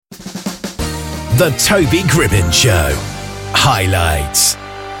The Toby Gribbin Show. Highlights.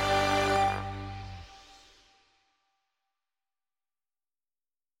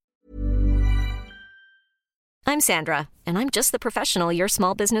 I'm Sandra, and I'm just the professional your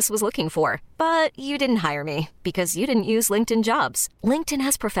small business was looking for. But you didn't hire me because you didn't use LinkedIn Jobs. LinkedIn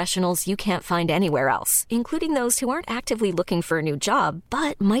has professionals you can't find anywhere else, including those who aren't actively looking for a new job,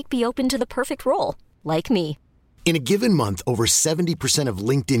 but might be open to the perfect role, like me. In a given month, over 70% of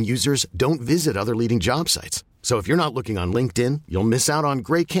LinkedIn users don't visit other leading job sites. So if you're not looking on LinkedIn, you'll miss out on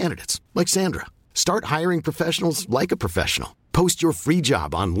great candidates like Sandra. Start hiring professionals like a professional. Post your free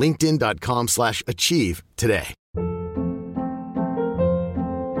job on linkedin.com/achieve today.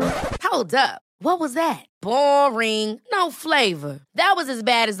 Hold up. What was that? Boring. No flavor. That was as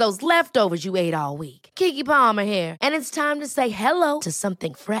bad as those leftovers you ate all week. Keke Palmer here, and it's time to say hello to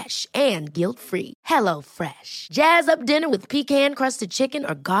something fresh and guilt-free. Hello Fresh. Jazz up dinner with pecan-crusted chicken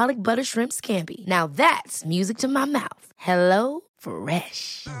or garlic butter shrimp scampi. Now that's music to my mouth. Hello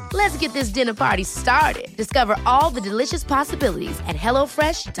Fresh. Let's get this dinner party started. Discover all the delicious possibilities at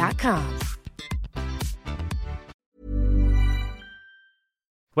hellofresh.com.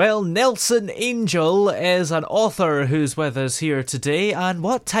 Well, Nelson Angel is an author who's with us here today, and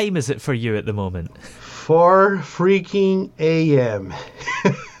what time is it for you at the moment? 4 freaking a.m.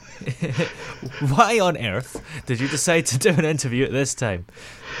 Why on earth did you decide to do an interview at this time?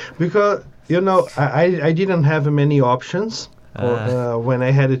 Because, I didn't have many options when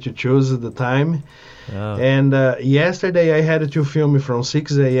I had to choose at the time. Oh. And yesterday I had to film from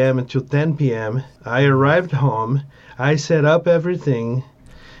 6 a.m. to 10 p.m. I arrived home, I set up everything,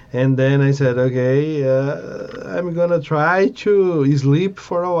 and then I said, okay, I'm going to try to sleep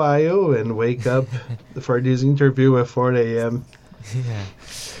for a while and wake up for this interview at 4 a.m. Yeah.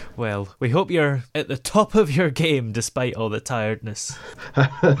 Well, we hope you're at the top of your game despite all the tiredness.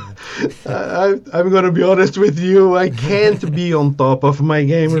 I'm going to be honest with you. I can't be on top of my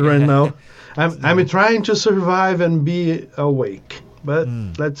game right now. I'm trying to survive and be awake. But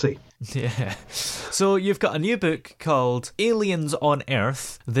let's see. Yeah. So you've got a new book called Aliens on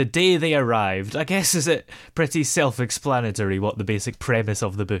Earth, The Day They Arrived. I guess is it pretty self-explanatory what the basic premise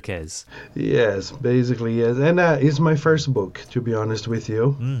of the book is? Yes, basically, yes. And it's my first book, to be honest with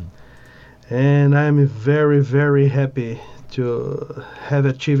you. And I'm very, very happy to have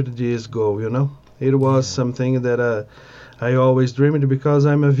achieved this goal, It was something that I always dreamed because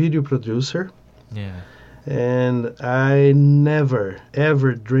I'm a video producer. Yeah. And I never,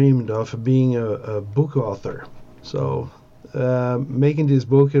 ever dreamed of being a book author. So making this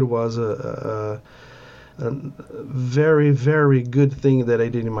book, it was a very, very good thing that I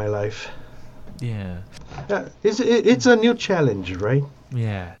did in my life. Yeah. It's a new challenge, right?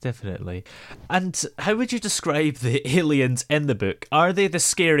 Yeah, definitely. And how would you describe the aliens in the book? Are they the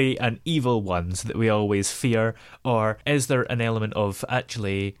scary and evil ones that we always fear? Or is there an element of,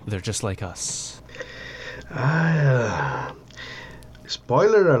 actually, they're just like us?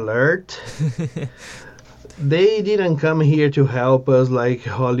 Spoiler alert. They didn't come here to help us like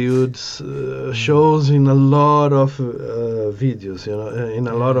Hollywood's shows in a lot of videos, in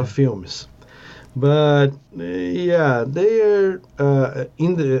a lot of films. But they are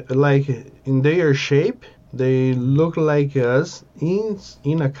in their shape. They look like us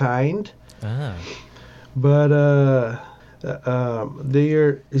in a kind. But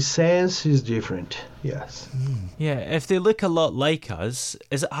their essence is different. Yes. Yeah, if they look a lot like us,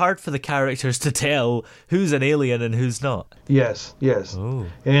 is it hard for the characters to tell who's an alien and who's not? Yes. Oh.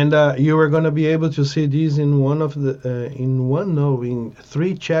 And you are going to be able to see this in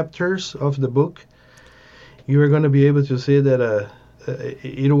 3 chapters of the book. You are going to be able to see that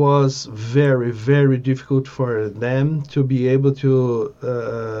it was very, very difficult for them to be able to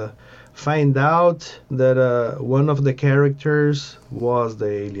find out that one of the characters was the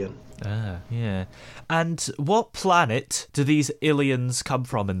alien. Yeah. And what planet do these aliens come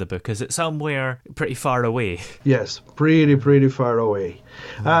from in the book? Is it somewhere pretty far away? Yes, pretty far away.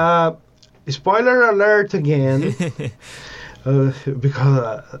 Spoiler alert again.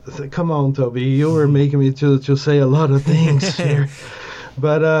 Because, come on, Toby, you were making me to say a lot of things here.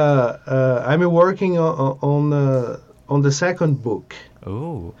 But I'm working on the second book.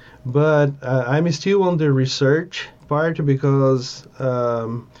 Oh. But I'm still on the research part because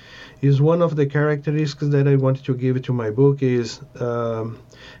is one of the characteristics that I wanted to give to my book is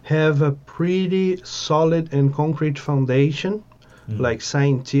have a pretty solid and concrete foundation, like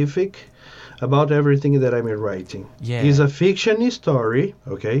scientific, about everything that I'm writing. Yeah. It's a fiction story,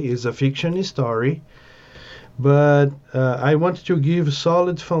 okay? It's a fiction story, but I wanted to give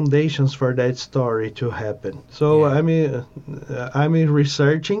solid foundations for that story to happen. So Yeah. I'm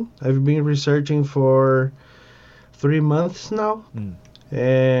researching. I've been researching for 3 months now,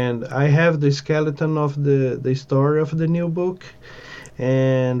 and I have the skeleton of the story of the new book,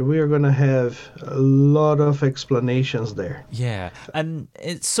 and we are gonna have a lot of explanations there. Yeah, and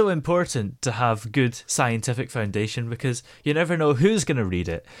it's so important to have good scientific foundation because you never know who's going to read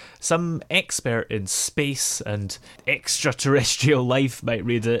it. Some expert in space and extraterrestrial life might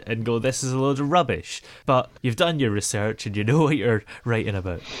read it and go, this is a load of rubbish. But you've done your research and you know what you're writing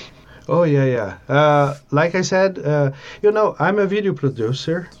about. Oh, yeah. Like I said, I'm a video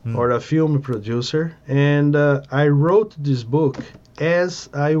producer or a film producer, and I wrote this book as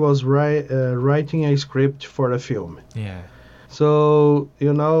I was writing a script for a film. Yeah. So,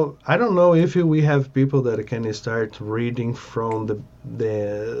 I don't know if we have people that can start reading from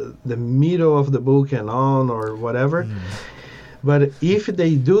the middle of the book and on or whatever. But if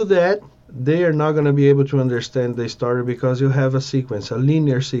they do that, they are not going to be able to understand the story because you have a sequence, a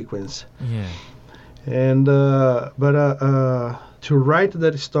linear sequence. Yeah. And to write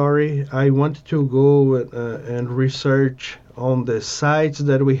that story, I wanted to go and research on the sites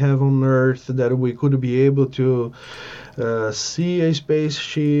that we have on Earth that we could be able to see a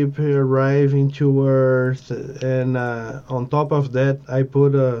spaceship arriving to Earth. And on top of that, I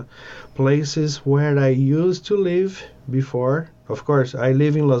put places where I used to live before. Of course, I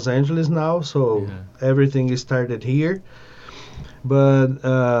live in Los Angeles now, so everything started here. But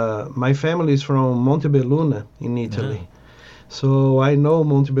my family is from Montebelluna in Italy. So I know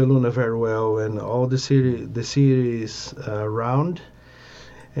Montebelluna very well and all the cities around.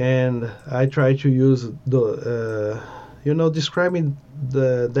 And I try to use describing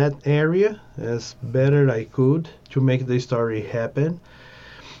that area as better I could to make the story happen.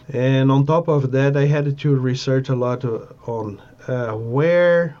 And on top of that, I had to research a lot on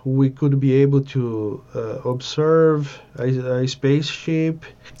where we could be able to observe a spaceship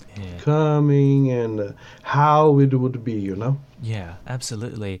coming and how it would be, Yeah,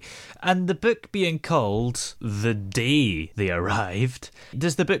 absolutely. And the book being called The Day They Arrived,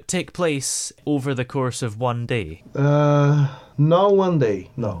 does the book take place over the course of one day? Not one day,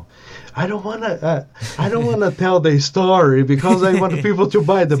 no. I don't wanna tell the story because I want people to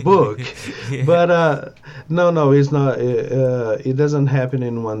buy the book. But no, it's not. It doesn't happen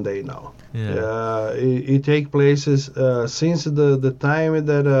in one day, no. Yeah. It takes places since the time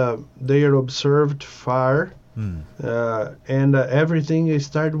that they are observed far. And everything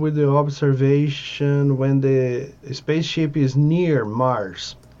started with the observation when the spaceship is near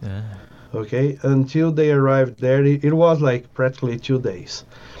Mars. Okay, until they arrived there, it was like practically 2 days.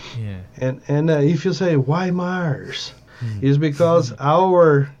 Yeah. And if you say why Mars, is because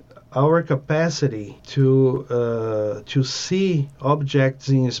our capacity to see objects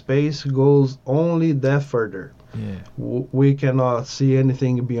in space goes only that further. Yeah. We cannot see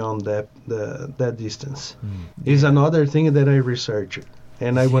anything beyond that distance. Is another thing that I researched,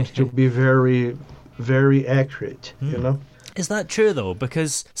 and I want to be very, very accurate. Is that true though?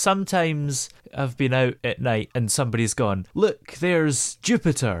 Because sometimes I've been out at night and somebody's gone, look, there's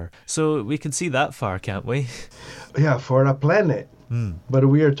Jupiter. So we can see that far, can't we? Yeah, for a planet. But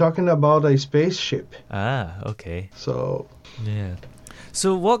we are talking about a spaceship. Ah, okay. So yeah.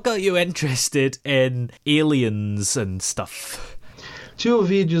 So what got you interested in aliens and stuff? 2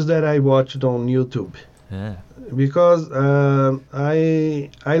 videos that I watched on YouTube. Yeah. Because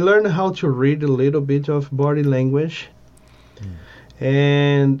I learned how to read a little bit of body language.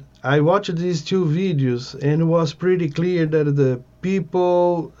 And I watched these 2 videos and it was pretty clear that the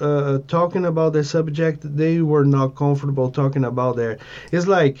people talking about the subject, they were not comfortable talking about there. It's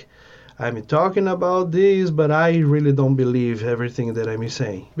like, I'm talking about this, but I really don't believe everything that I'm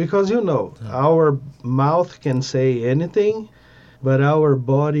saying. Because, our mouth can say anything, but our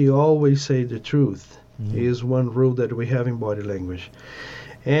body always say the truth. Is one rule that we have in body language.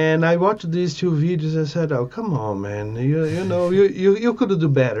 And I watched these 2 videos and said, oh, come on, man, you could do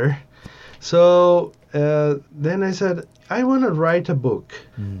better. So then I said, I want to write a book.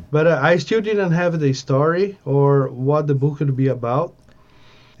 But I still didn't have the story or what the book would be about.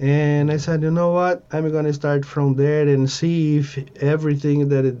 And I said, you know what? I'm going to start from there and see if everything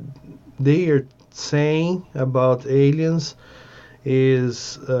that they are saying about aliens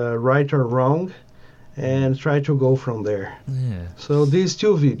is right or wrong, and try to go from there. Yeah. So these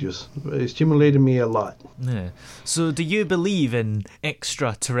 2 videos stimulated me a lot. Yeah. So do you believe in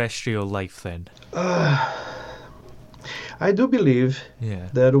extraterrestrial life then? I do believe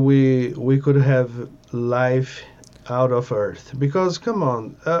that we could have life out of Earth. Because, come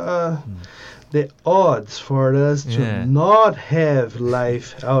on, the odds for us to not have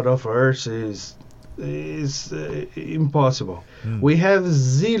life out of Earth is impossible. We have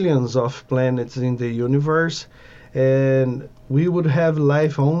zillions of planets in the universe, and we would have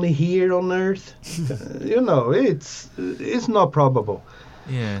life only here on Earth. It's not probable.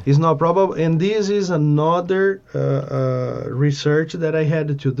 Yeah. It's not probable, and this is another research that I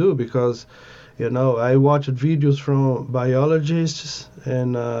had to do because, I watched videos from biologists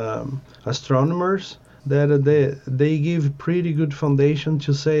and astronomers that they give pretty good foundation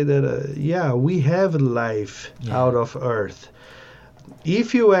to say that we have life out of Earth.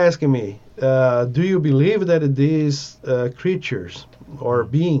 If you ask me, do you believe that these creatures or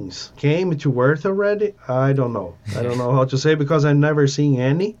beings came to Earth already? I don't know. I don't know how to say because I've never seen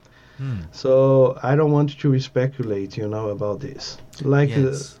any. So I don't want to speculate, about this. Like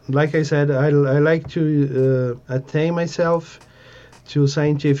I said, I like to attain myself to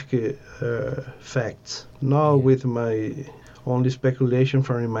scientific facts, not with my only speculation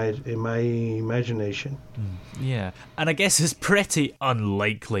from my imagination. Yeah, and I guess it's pretty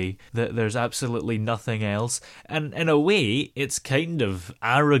unlikely that there's absolutely nothing else. And in a way, it's kind of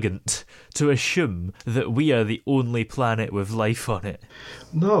arrogant to assume that we are the only planet with life on it.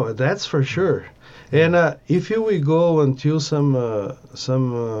 No, that's for sure. And if you will go until some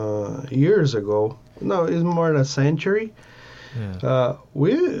years ago, it's more than a century. Yeah.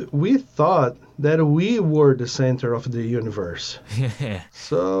 We thought that we were the center of the universe. Yeah.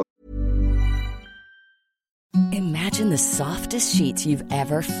 So imagine the softest sheets you've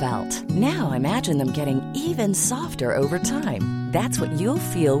ever felt. Now imagine them getting even softer over time. That's what you'll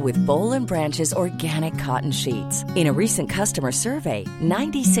feel with Boll & Branch's organic cotton sheets. In a recent customer survey,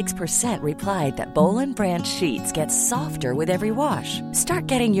 96% replied that Boll & Branch sheets get softer with every wash. Start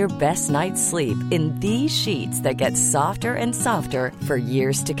getting your best night's sleep in these sheets that get softer and softer for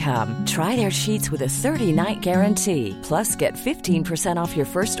years to come. Try their sheets with a 30-night guarantee. Plus, get 15% off your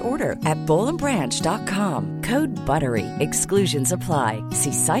first order at bollandbranch.com. Code BUTTERY. Exclusions apply.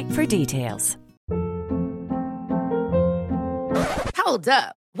 See site for details. Hold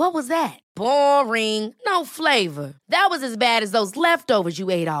up. What was that? Boring. No flavor. That was as bad as those leftovers you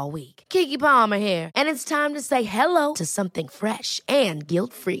ate all week. Keke Palmer here, and it's time to say hello to something fresh and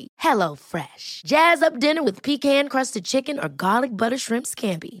guilt-free. Hello Fresh. Jazz up dinner with pecan-crusted chicken or garlic butter shrimp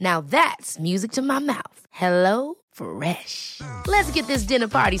scampi. Now that's music to my mouth. Hello Fresh. Let's get this dinner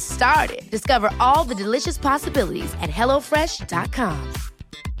party started. Discover all the delicious possibilities at hellofresh.com.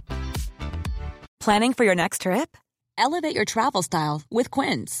 Planning for your next trip? Elevate your travel style with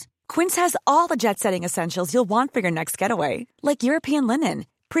Quince. Quince has all the jet-setting essentials you'll want for your next getaway, like European linen,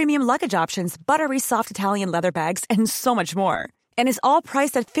 premium luggage options, buttery soft Italian leather bags, and so much more. And is all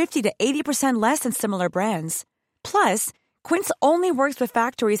priced at 50 to 80% less than similar brands. Plus, Quince only works with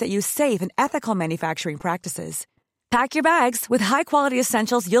factories that use safe and ethical manufacturing practices. Pack your bags with high-quality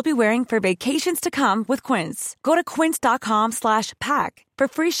essentials you'll be wearing for vacations to come with Quince. Go to quince.com/pack for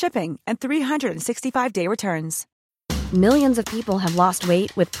free shipping and 365-day returns. Millions of people have lost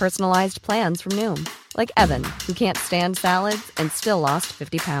weight with personalized plans from Noom. Like Evan, who can't stand salads and still lost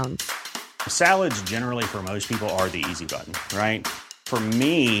 50 pounds. Salads generally for most people are the easy button, right? For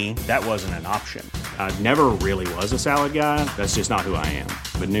me, that wasn't an option. I never really was a salad guy. That's just not who I am.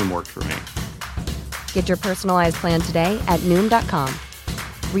 But Noom worked for me. Get your personalized plan today at Noom.com.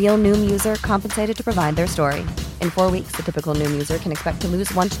 Real Noom user compensated to provide their story. In 4 weeks, the typical Noom user can expect to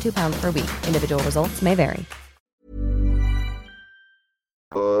lose 1 to 2 pounds per week. Individual results may vary.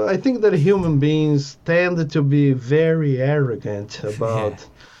 I think that human beings tend to be very arrogant about,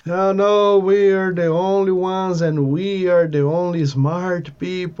 oh no, we are the only ones and we are the only smart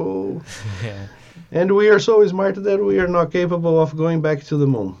people. Yeah. And we are so smart that we are not capable of going back to the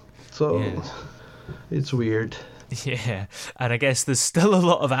moon. So it's weird. Yeah, and I guess there's still a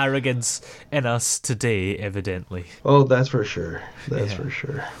lot of arrogance in us today, evidently. Oh, that's for sure. That's for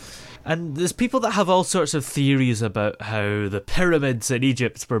sure. And there's people that have all sorts of theories about how the pyramids in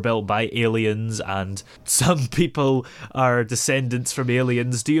Egypt were built by aliens, and some people are descendants from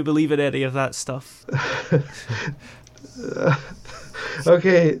aliens. Do you believe in any of that stuff?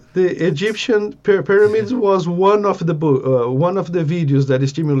 Okay, the Egyptian pyramids was one of the videos that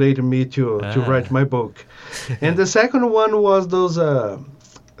stimulated me to write my book, and the second one was those.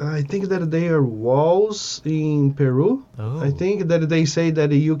 I think that they are walls in Peru. Oh. I think that they say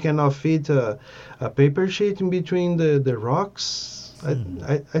that you cannot fit a paper sheet in between the rocks.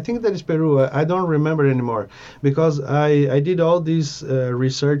 I think that is Peru. I don't remember anymore because I did all this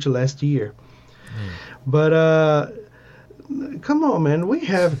research last year. But come on, man. We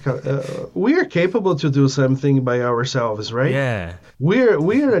are capable to do something by ourselves, right? Yeah.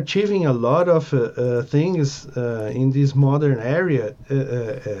 We are achieving a lot of things in this modern era.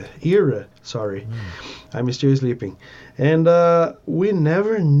 Sorry, I'm still sleeping, and we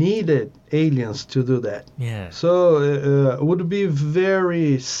never needed aliens to do that. Yeah. So it would be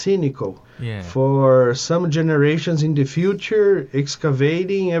very cynical. Yeah. For some generations in the future,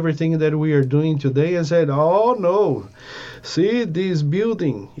 excavating everything that we are doing today and said, oh no, see this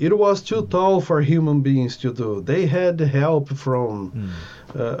building, it was too tall for human beings to do. They had help from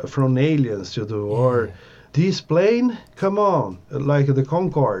aliens to do. Or this plane, come on, like the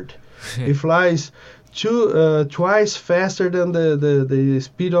Concorde, it flies twice faster than the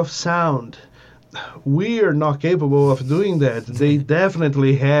speed of sound. We are not capable of doing that. They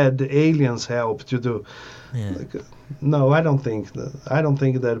definitely had aliens help to do. Yeah. No, I don't think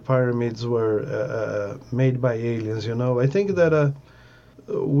that pyramids were made by aliens. I think that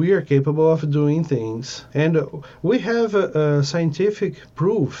we are capable of doing things, and we have scientific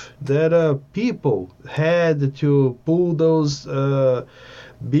proof that people had to pull those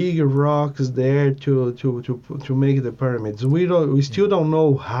big rocks there to make the pyramids. We still don't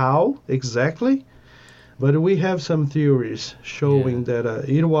know how exactly, but we have some theories showing that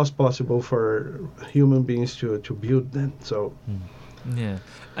it was possible for human beings to build them. So yeah.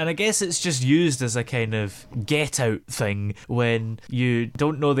 And I guess it's just used as a kind of get-out thing when you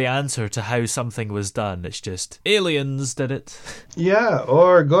don't know the answer to how something was done. It's just, aliens did it. Yeah,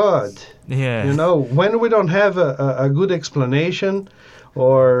 or God. Yeah. When we don't have a good explanation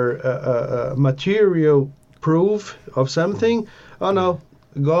or a material proof of something, oh no,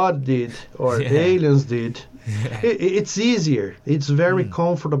 God did, or aliens did. It's easier. It's very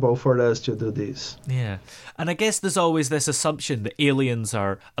comfortable for us to do this. Yeah. And I guess there's always this assumption that aliens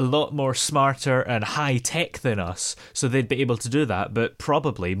are a lot more smarter and high-tech than us, so they'd be able to do that, but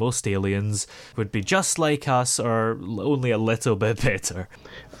probably most aliens would be just like us or only a little bit better.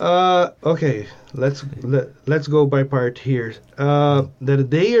 Okay, let's go by part here. That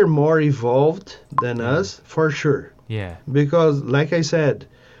they are more evolved than us, for sure. Yeah. Because, like I said,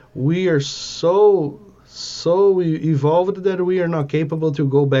 we are so evolved that we are not capable to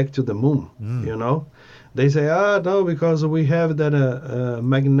go back to the moon. They say, no, because we have that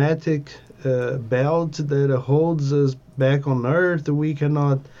magnetic belt that holds us back on Earth. We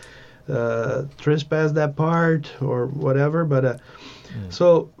cannot trespass that part or whatever. But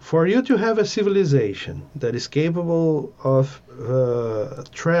so for you to have a civilization that is capable of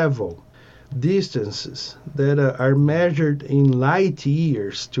travel distances that are measured in light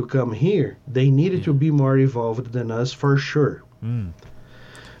years to come here, they needed to be more evolved than us, for sure.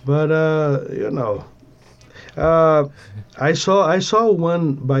 But I saw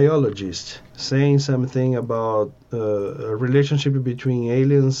one biologist saying something about a relationship between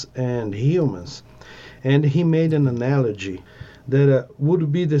aliens and humans, and he made an analogy that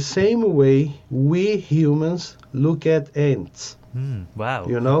would be the same way we humans look at ants.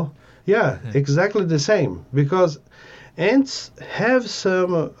 Wow. Yeah, exactly the same, because ants have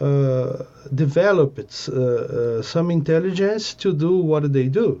some developed some intelligence to do what they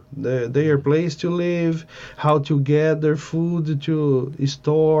do. Their place to live, how to get their food to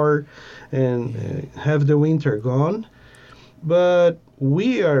store and have the winter gone. But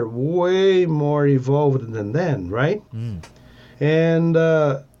we are way more evolved than them, right? And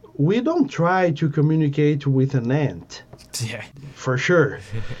we don't try to communicate with an ant. Yeah. For sure.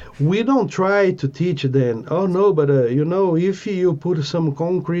 We don't try to teach them, oh no, but if you put some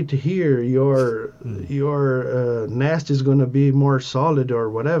concrete here, your nest is going to be more solid or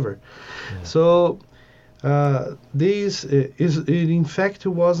whatever. So this in fact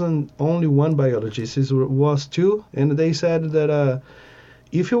wasn't only one biologist, it was two, and they said that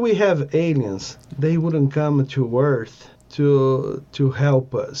if we have aliens, they wouldn't come to Earth to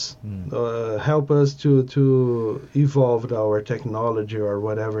help us, to evolve our technology or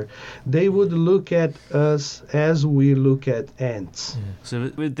whatever. They would look at us as we look at ants. So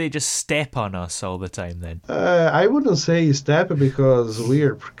would they just step on us all the time then? I wouldn't say step, because we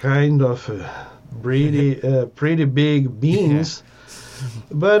are kind of pretty big beings.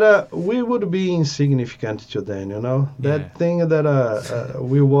 But we would be insignificant to them, That thing that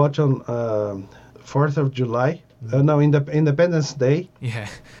we watch on 4th of July, Independence Day. Yeah.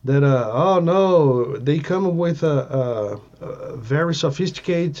 That oh no, they come with a very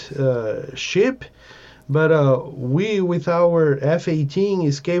sophisticated ship But we, with our F-18,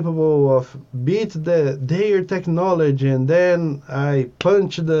 is capable of beat their technology, and then I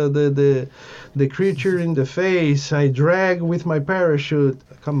punch the creature in the face. I drag with my parachute.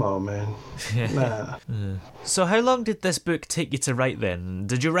 Come on, man. Nah. So how long did this book take you to write then?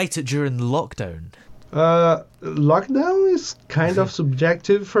 Did you write it during lockdown? Lockdown is kind of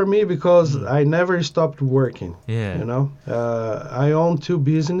subjective for me because I never stopped working. Yeah. You know, I own 2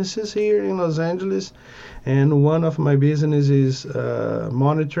 businesses here in Los Angeles, and one of my business is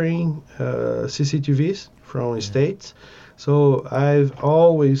monitoring CCTVs from states. So I've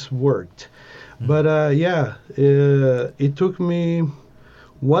always worked. But it took me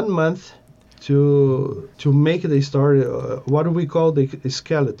 1 month to make the story, what do we call the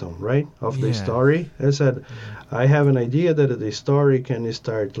skeleton, right, of the story. I said, I have an idea that the story can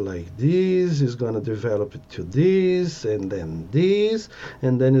start like this, is going to develop to this, and then it's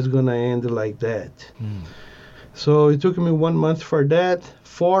going to end like that. So it took me 1 month for that,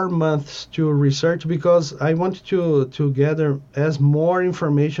 4 months to research, because I wanted to gather as more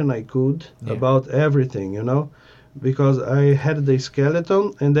information I could about everything, you know. Because I had the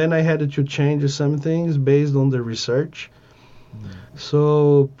skeleton, and then I had to change some things based on the research.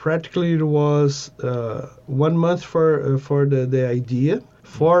 So practically it was 1 month for the idea,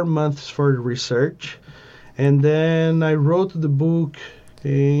 4 months for the research, and then I wrote the book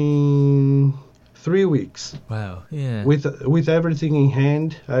in 3 weeks. Wow, yeah. With everything in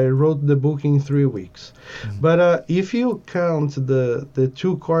hand, I wrote the book in 3 weeks. But if you count the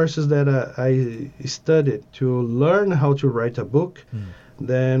 2 courses that I studied to learn how to write a book,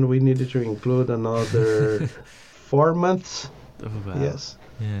 then we needed to include another 4 months. Oh, wow. Yes.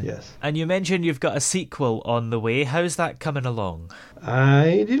 Yeah. Yes. And you mentioned you've got a sequel on the way. How's that coming along?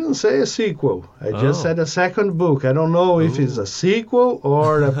 I didn't say a sequel. I just said a second book. I don't know if it's a sequel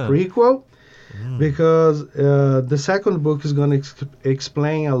or a prequel. Because the second book is going to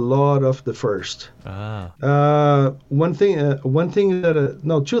explain a lot of the first.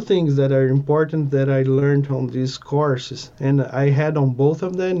 Two things that are important that I learned on these courses, and I had on both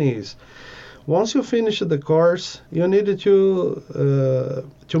of them is, once you finish the course, you need to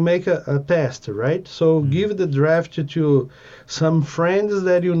make a test, right? So give the draft to some friends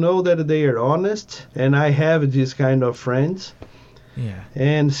that you know that they are honest, and I have these kind of friends,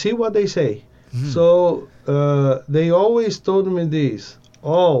 and see what they say. So they always told me this.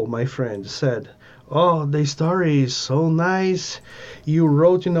 All my friends said, "Oh, the story is so nice. You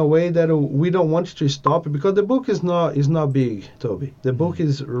wrote in a way that we don't want to stop," because the book is not big, Toby. The book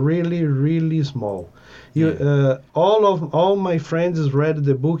is really, really small. All my friends read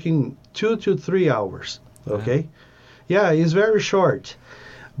the book in 2 to 3 hours. Okay, it's very short.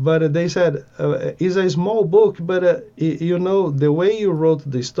 But they said it's a small book, but the way you wrote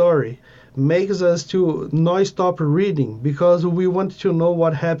the story makes us to not stop reading because we want to know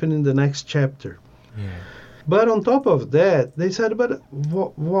what happened in the next chapter. But on top of that, they said, but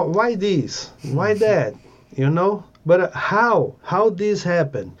why this? Why that? But how this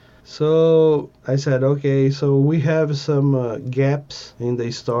happened? So I said, okay, so we have some gaps in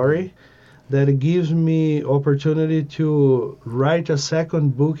the story that gives me opportunity to write a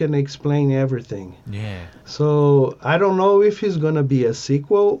second book and explain everything. So I don't know if it's going to be a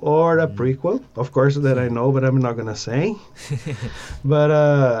sequel or a prequel. Of course that I know, but I'm not going to say. But,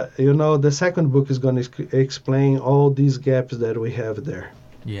 the second book is going to explain all these gaps that we have there.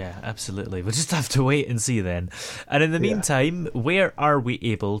 Yeah, absolutely. We'll just have to wait and see then. And in the meantime, where are we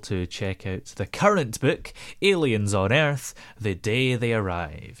able to check out the current book, Aliens on Earth, The Day They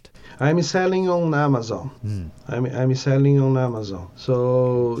Arrived? I'm selling on Amazon. I'm selling on Amazon.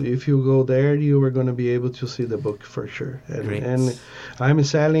 So if you go there, you are going to be able to see the book for sure. And I'm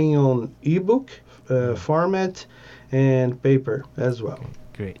selling on ebook format and paper as well.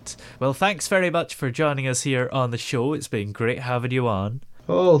 Great. Well, thanks very much for joining us here on the show. It's been great having you on.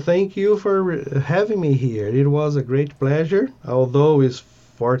 Oh, thank you for having me here. It was a great pleasure, although it's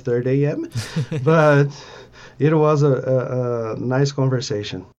 4:30 a.m., but it was a nice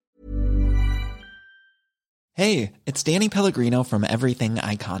conversation. Hey, it's Danny Pellegrino from Everything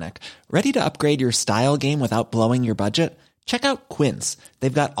Iconic. Ready to upgrade your style game without blowing your budget? Check out Quince.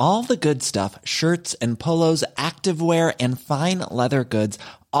 They've got all the good stuff, shirts and polos, activewear, and fine leather goods,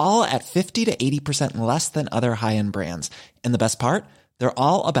 all at 50 to 80% less than other high-end brands. And the best part? They're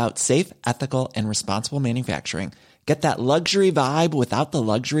all about safe, ethical, and responsible manufacturing. Get that luxury vibe without the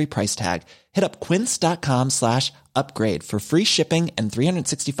luxury price tag. Hit up quince.com/upgrade for free shipping and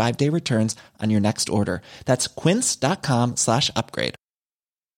 365-day returns on your next order. That's quince.com/upgrade.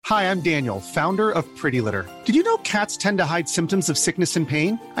 Hi, I'm Daniel, founder of Pretty Litter. Did you know cats tend to hide symptoms of sickness and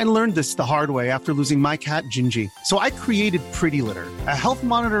pain? I learned this the hard way after losing my cat, Gingy. So I created Pretty Litter, a health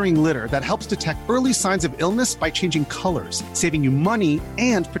monitoring litter that helps detect early signs of illness by changing colors, saving you money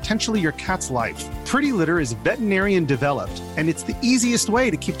and potentially your cat's life. Pretty Litter is veterinarian developed, and it's the easiest way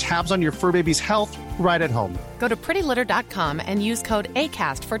to keep tabs on your fur baby's health right at home. Go to prettylitter.com and use code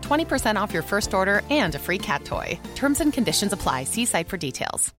ACAST for 20% off your first order and a free cat toy. Terms and conditions apply. See site for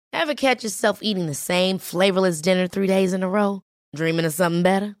details. Ever catch yourself eating the same flavorless dinner 3 days in a row? Dreaming of something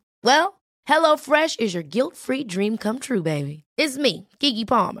better? Well, HelloFresh is your guilt-free dream come true, baby. It's me, Keke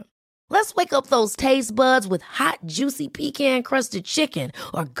Palmer. Let's wake up those taste buds with hot, juicy pecan-crusted chicken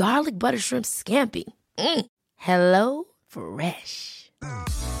or garlic butter shrimp scampi. HelloFresh.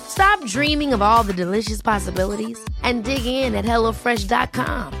 Stop dreaming of all the delicious possibilities and dig in at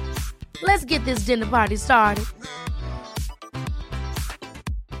HelloFresh.com. Let's get this dinner party started.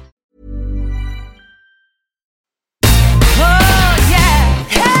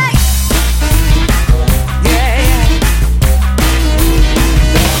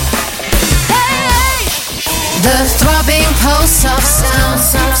 The throbbing pulse of sound.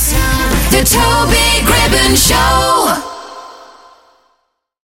 The Toby Gribbon Show.